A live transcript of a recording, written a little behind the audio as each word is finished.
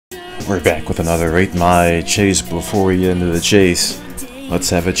We're back with another Rate My Chase. Before we get into the chase, let's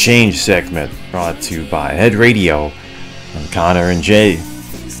have a change segment brought to you by Head Radio and Connor and Jay.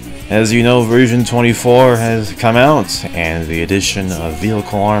 As you know, version 24 has come out, and the addition of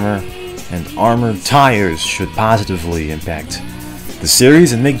vehicle armor and armored tires should positively impact the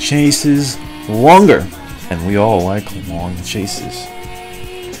series and make chases longer, and we all like long chases.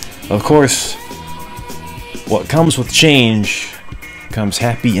 Of course, what comes with change comes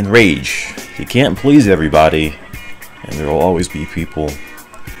happy and rage. You can't please everybody, and there will always be people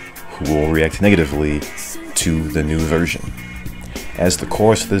who will react negatively to the new version. As the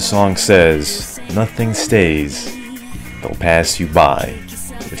chorus of this song says, nothing stays, they'll pass you by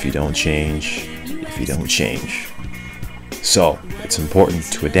if you don't change, if you don't change. So, it's important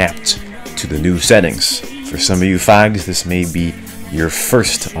to adapt to the new settings. For some of you fags, this may be your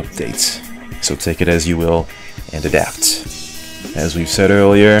first update, so take it as you will and adapt. As we've said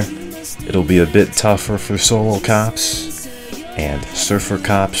earlier, it'll be a bit tougher for solo cops, and surfer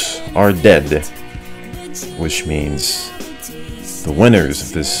cops are dead, which means the winners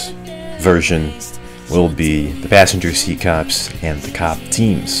of this version will be the passenger seat cops and the cop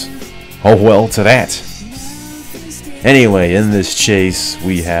teams. Oh well to that. Anyway, in this chase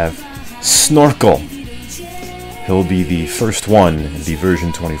we have Snorkel. He'll be the first one in the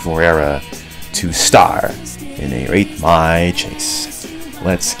version 24 era to star in a Rate My Chase.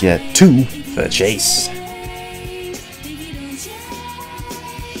 Let's get to the chase.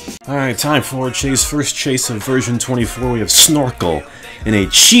 Alright, time for chase. First chase of version 24. We have Snorkel in a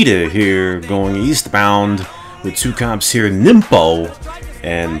cheetah here going eastbound with two cops here, Nimpo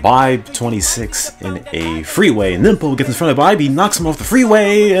and Bibe 26 in a freeway. Nimpo gets in front of Bibe, he knocks him off the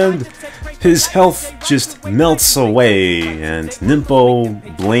freeway, and his health just melts away, and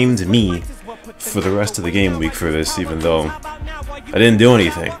Nimpo blamed me for the rest of the game week for this, even though I didn't do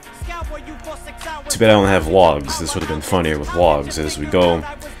anything. Too bad I don't have logs. This would have been funnier with logs as we go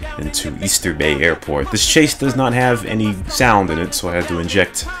into Easter Bay Airport. This chase does not have any sound in it, so I had to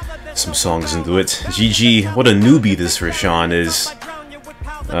inject some songs into it. GG, what a newbie this Rashawn is.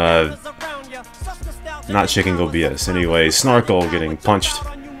 Not checking OBS. Anyway, Snorkel getting punched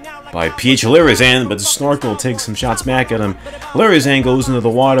by PH Larizan, but Snorkel takes some shots back at him. Larizan goes into the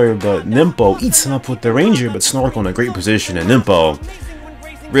water, but Nimpo eats him up with the Ranger, but Snorkel in a great position, and Nimpo,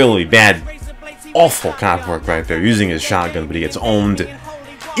 really bad, awful cop work right there, using his shotgun, but he gets owned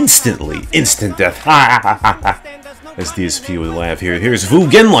instantly. Instant death. As DSP would laugh here. Here's Vu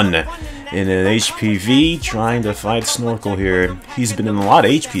Genlun in an HPV trying to fight Snorkel here. He's been in a lot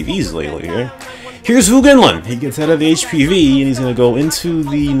of HPVs lately here. Here's Vu Genlun. He gets out of the HPV and he's going to go into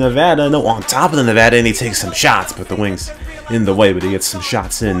the Nevada. No, on top of the Nevada, and he takes some shots, but the wing's in the way, but he gets some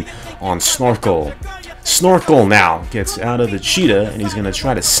shots in on Snorkel. Snorkel now gets out of the cheetah and he's going to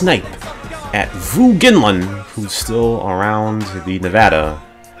try to snipe at Vu Genlun, who's still around the Nevada,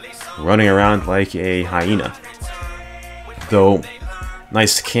 running around like a hyena. Though,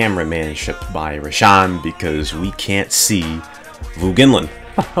 nice cameramanship by Rashawn because we can't see Vu Genlun.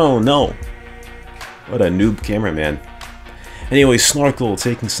 Oh no. What a noob cameraman. Anyway, Snorkel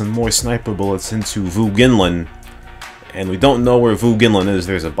taking some more sniper bullets into Vu Genlun, and we don't know where Vu Genlun is.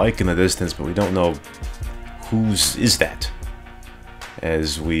 There's a bike in the distance, but we don't know whose is that.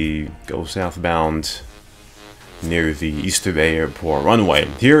 As we go southbound near the Easter Bay Airport runway.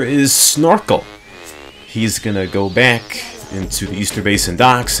 Here is Snorkel. He's gonna go back into the Easter Basin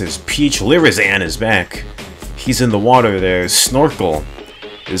docks as PH Larizan is back. He's in the water there. Snorkel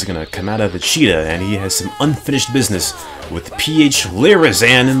is gonna come out of the cheetah, and he has some unfinished business with PH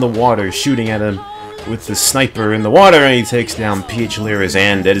Larizan in the water, shooting at him with the sniper in the water, and he takes down PH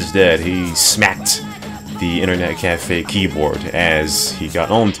Larizan. Dead is dead. He smacked the Internet Cafe keyboard as he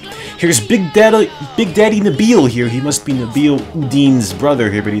got owned. Here's Big Daddy Nabil here. He must be Nabil Udin's brother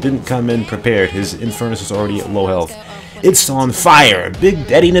here, but he didn't come in prepared. His Infernus is already at low health. It's on fire. Big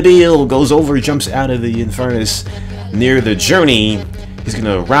Daddy Nabil goes over, jumps out of the Infernus near the journey. He's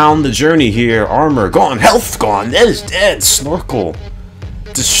gonna round the journey here. Armor gone, health gone, that is dead. Snorkel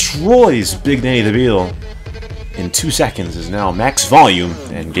destroys Big Daddy Nabil in 2 seconds. Is now max volume,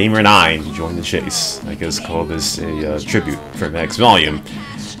 and Gamer9 joined the chase. I guess call this a tribute for max volume,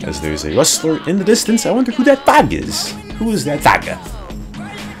 as there's a rustler in the distance. I wonder who that thug is. Who is that thugger?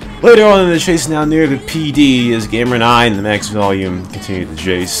 Later on in the chase, now near the PD, is Gamer9, the max volume, continue the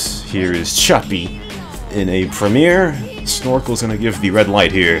chase. Here is Chuppy in a premiere. Snorkel's gonna give the red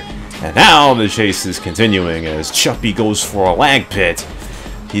light here. And now the chase is continuing as Chuppy goes for a lag pit.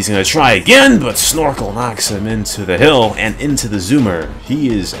 He's gonna try again, but Snorkel knocks him into the hill and into the zoomer. He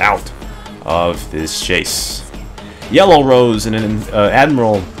is out of this chase. Yellow Rose and an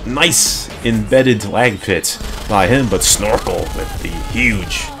Admiral, nice embedded lag pit by him, but Snorkel with the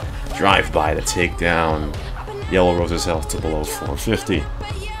huge drive-by to take down Yellow Rose's health to below 450.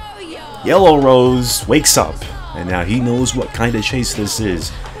 Yellow Rose wakes up, and now he knows what kind of chase this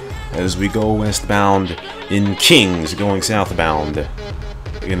is. As we go westbound in Kings, going southbound.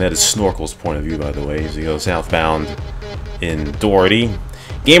 Again, that is Snorkel's point of view, by the way, as we go southbound in Doherty.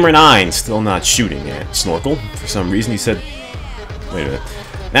 Gamer9 still not shooting at Snorkel. For some reason, he said... Wait a minute.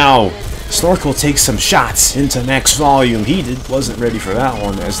 Now, Snorkel takes some shots into max volume. He wasn't ready for that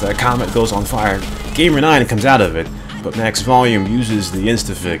one as the Comet goes on fire. Gamer9 comes out of it, but max volume uses the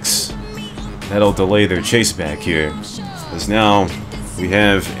insta-fix. That'll delay their chase back here. As now... we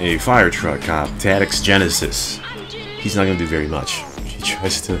have a fire truck cop, Tadix Genesis. He's not going to do very much. He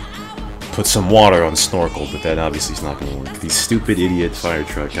tries to put some water on Snorkel, but that obviously is not going to work. These stupid idiot fire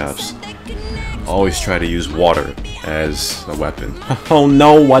truck cops always try to use water as a weapon. Oh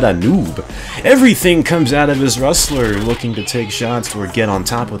no, what a noob! Everything comes out of his Rustler looking to take shots or get on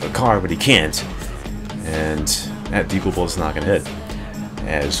top of the car, but he can't. And that Deagle Bolt's not going to hit.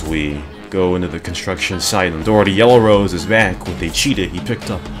 As we go into the construction site on Doherty, Yellow Rose is back with a cheetah he picked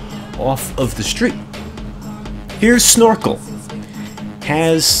up off of the street. Here's Snorkel.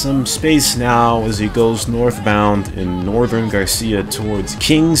 Has some space now as he goes northbound in northern Garcia towards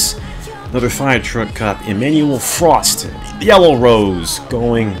Kings. Another fire truck cop, Emmanuel Frost. Yellow Rose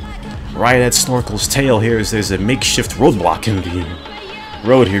going right at Snorkel's tail here as there's a makeshift roadblock in the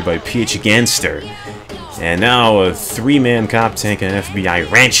road here by PH Ganster. And now a three-man cop tank and an FBI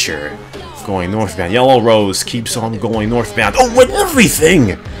rancher going northbound. Yellow Rose keeps on going northbound. Oh, and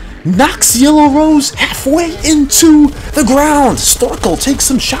everything knocks Yellow Rose halfway into the ground. Snorkel takes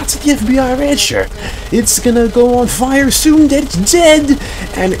some shots at the FBI rancher. It's gonna go on fire soon. It's dead.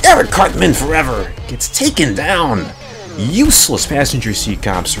 And Eric Cartman forever gets taken down. Useless passenger seat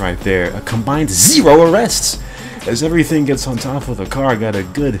cops right there. A combined 0 arrests. As everything gets on top of the car, got a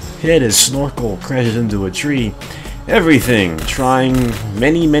good hit as Snorkel crashes into a tree. Everything trying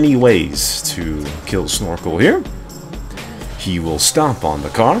many ways to kill Snorkel here. He will stomp on the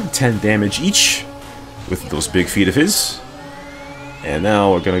car, 10 damage each with those big feet of his. And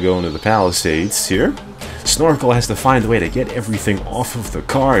now we're going to go into the Palisades here. Snorkel has to find a way to get everything off of the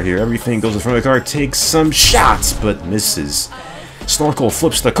car here. Everything goes in front of the car, takes some shots, but misses. Snorkel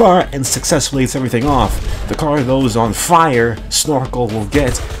flips the car and successfully gets everything off. The car goes on fire. Snorkel will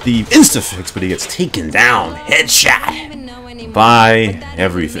get the insta-fix, but he gets taken down. Headshot by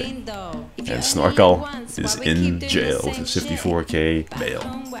everything. And Snorkel is in jail with his 54K bail.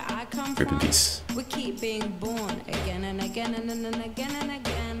 Rip in peace.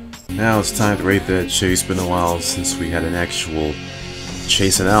 Now it's time to rate that chase. Been a while since we had an actual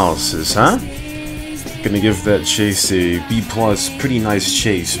chase analysis, huh? Gonna give that chase a B+, pretty nice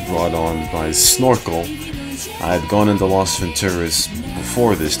chase brought on by Snorkel. I had gone into Los Venturas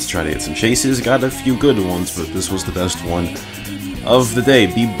before this to try to get some chases, got a few good ones, but this was the best one of the day.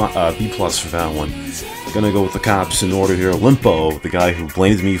 B+ for that one. Gonna go with the cops in order here. Limpo, the guy who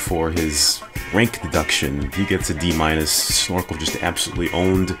blamed me for his rank deduction, he gets a D-. Snorkel just absolutely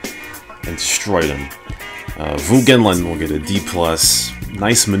owned and destroyed him. Vugenlin will get a D+.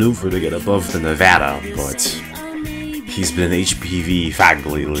 Nice maneuver to get above the Nevada, but he's been HPV fag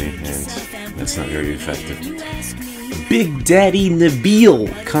lately, and that's not very effective. Big Daddy Nabil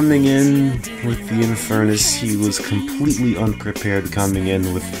coming in with the Infernus. He was completely unprepared coming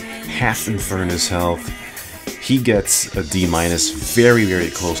in with half Infernus health. He gets a D-, very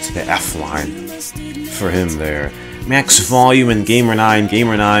close to the F line for him there. Max volume and Gamer9.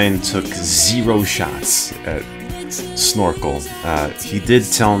 Gamer9 took 0 shots at Snorkel. He did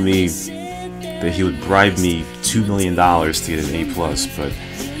tell me that he would bribe me $2 million to get an A+, but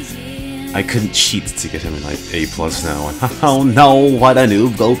I couldn't cheat to get him an A+ now. Oh no, what a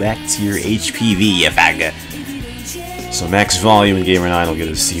noob. Go back to your HPV, you faggot. So Max Volume and Gamer9 will get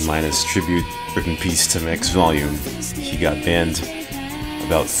a C-. Tribute, rip in peace to Max Volume. He got banned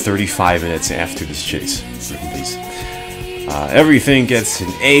about 35 minutes after this chase. Rip in peace. Everything gets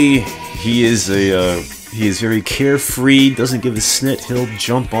an A. He is very carefree, doesn't give a snit, he'll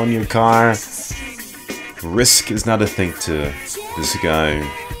jump on your car. Risk is not a thing to this guy.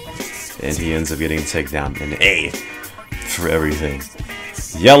 And he ends up getting a takedown, an A for everything.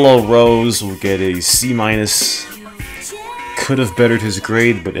 Yellow Rose will get a C-. Could have bettered his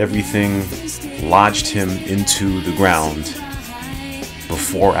grade, but everything lodged him into the ground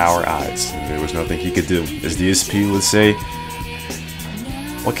before our eyes. And there was nothing he could do. As the SP would say,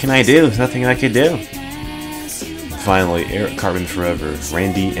 what can I do? There's nothing I could do. Finally, Eric Carbon Forever,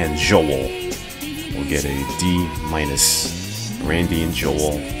 Randy and Joel will get a D-. Randy and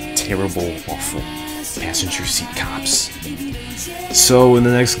Joel, terrible, awful passenger seat cops. So in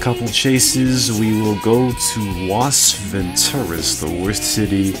the next couple chases, we will go to Las Venturas, the worst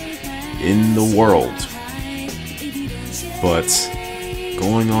city in the world. But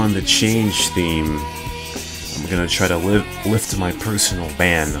going on the change theme, I'm gonna try to lift my personal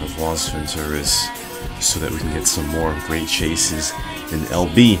ban of Las Venturas so that we can get some more great chases in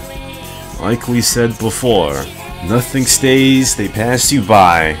LB. Like we said before, nothing stays, they pass you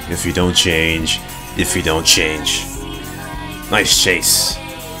by if you don't change. Nice chase.